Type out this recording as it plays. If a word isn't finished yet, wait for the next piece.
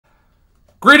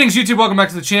Greetings, YouTube. Welcome back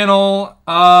to the channel.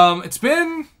 It's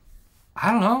been,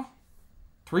 I don't know,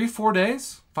 3-4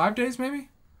 days, 5 days maybe,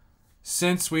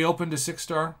 since we opened a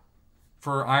 6-star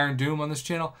for Iron Doom on this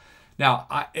channel. Now,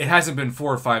 it hasn't been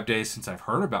 4 or 5 days since I've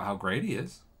heard about how great he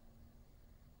is.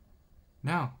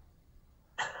 No.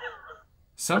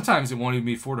 Sometimes it won't even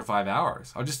be 4 to 5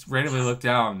 hours. I'll just randomly look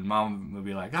down and Mom will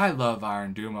be like, I love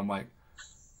Iron Doom. I'm like,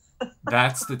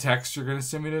 that's the text you're going to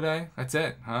send me today? That's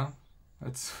it, huh?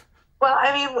 That's... Well,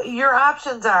 I mean, your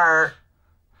options are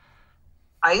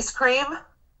ice cream,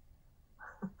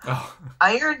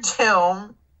 Iron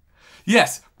Doom.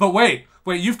 Yes, but wait,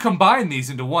 you've combined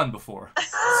these into one before.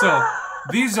 So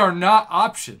these are not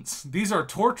options. These are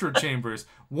torture chambers.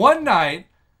 One night,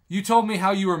 you told me how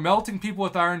you were melting people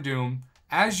with Iron Doom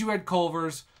as you had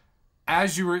Culver's,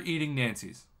 as you were eating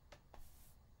Nancy's.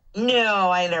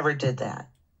 No, I never did that.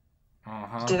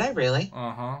 Uh-huh. Did I really?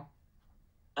 Uh-huh.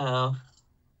 Oh.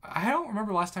 I don't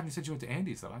remember the last time you said you went to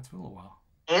Andy's, though. It's been a little while.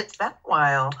 It's been a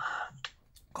while.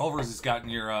 Culver's has gotten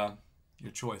your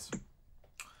choice.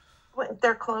 Well,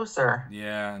 they're closer.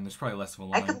 Yeah, and there's probably less of a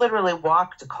line. I could literally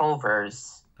walk to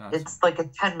Culver's. It's like a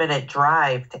 10-minute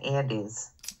drive to Andy's.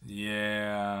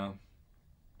 Yeah.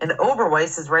 And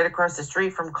Oberweis is right across the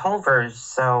street from Culver's,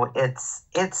 so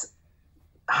it's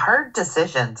hard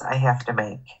decisions I have to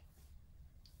make.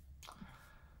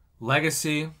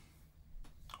 Legacy.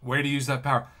 Way to use that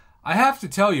power. I have to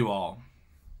tell you all,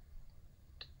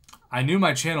 I knew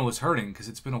my channel was hurting because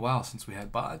it's been a while since we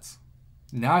had bots.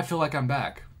 Now I feel like I'm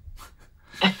back.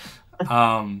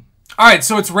 All right,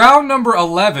 so it's round number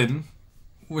 11,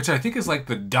 which I think is like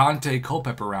the Dante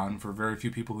Culpepper round for very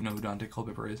few people who know who Dante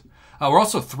Culpepper is. We're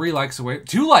also 2 likes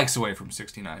away from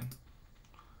 69.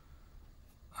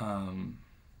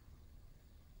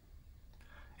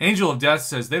 Angel of Death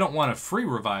says they don't want a free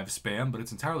revive spam, but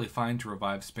it's entirely fine to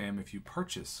revive spam if you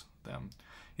purchase them.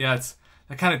 Yeah,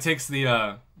 that kind of takes the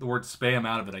word spam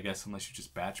out of it, I guess, unless you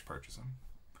just batch purchase them.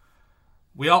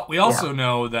 We also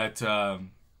know that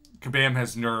Kabam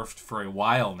has nerfed for a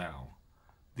while now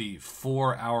the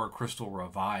 4-hour crystal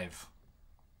revive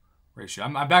ratio.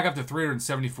 I'm back up to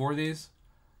 374 of these.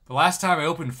 The last time I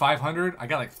opened 500, I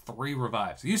got like 3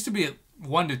 revives. It used to be at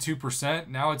 1 to 2%.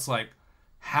 Now it's like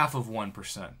half of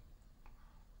 1%.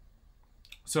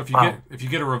 So if you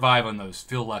get a revive on those,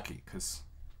 feel lucky, because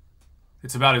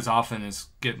it's about as often as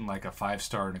getting like a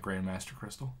 5-star in a Grandmaster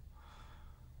Crystal.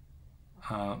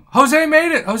 Jose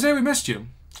made it. Jose, we missed you.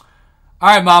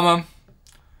 All right, Mama.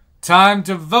 Time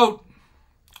to vote.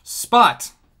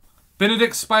 Spot.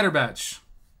 Benedict Spiderbatch.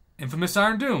 Infamous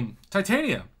Iron Doom.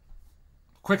 Titania.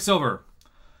 Quicksilver.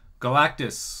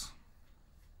 Galactus.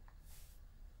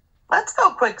 Let's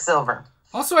go Quicksilver.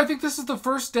 Also, I think this is the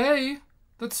first day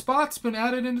that Spot's been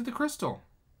added into the crystal.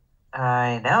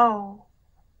 I know.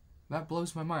 That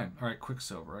blows my mind. All right,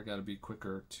 Quicksilver. I got to be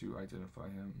quicker to identify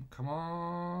him. Come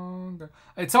on.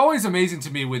 It's always amazing to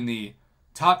me when the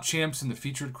top champs in the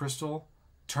featured crystal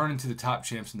turn into the top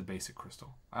champs in the basic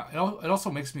crystal. It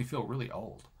also makes me feel really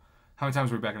old. How many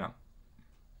times are we backing up?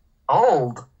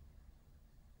 Old?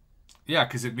 Yeah,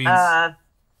 because it means...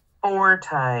 4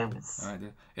 times. All right,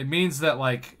 it means that,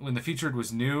 like, when the featured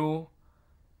was new,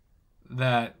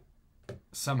 that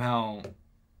somehow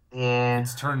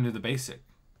it's turned into the basic,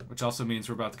 which also means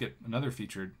we're about to get another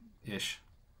featured-ish.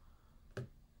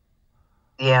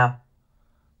 Yeah.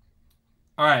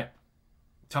 All right.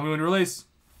 Tell me when to release.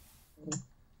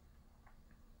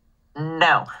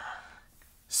 No.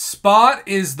 Spot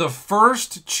is the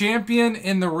first champion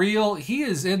in the reel. He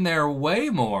is in there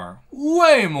way more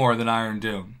than Iron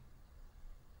Doom.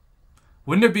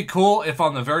 Wouldn't it be cool if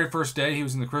on the very first day he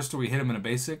was in the crystal, we hit him in a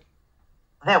basic?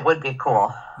 That would be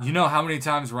cool. You know how many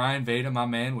times Ryan Veda, my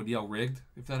man, would yell rigged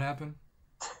if that happened?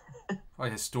 Probably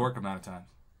a historic amount of times.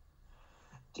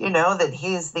 Do you know that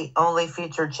he's the only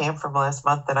featured champ from last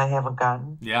month that I haven't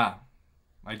gotten? Yeah,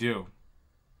 I do.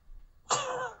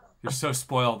 You're so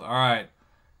spoiled. All right.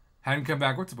 Hadn't come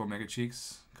back. What's up, Omega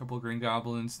Cheeks? A couple of Green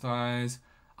Goblins, thighs.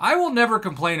 I will never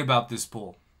complain about this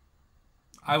pool.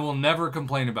 I will never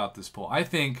complain about this pool. I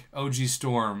think OG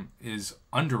Storm is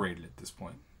underrated at this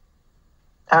point.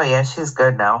 Oh, yeah, she's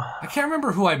good now. I can't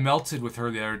remember who I melted with her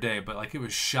the other day, but like it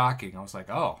was shocking. I was like,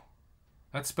 oh,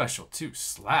 that's special too.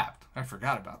 Slapped. I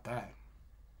forgot about that.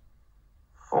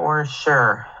 For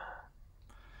sure.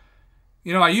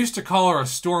 You know, I used to call her a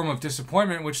Storm of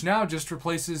Disappointment, which now just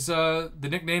replaces the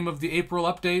nickname of the April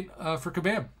update for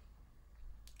Kabam.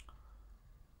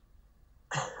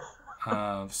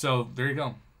 So there you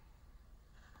go.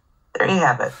 There you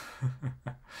have it.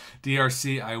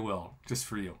 DRC, I will, just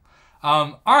for you.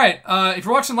 All right, if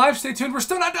you're watching live, stay tuned. We're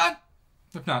still not done.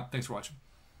 If not, thanks for watching.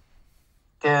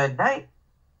 Good night.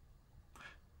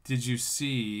 Did you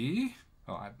see...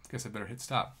 Oh, I guess I better hit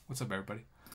stop. What's up, everybody?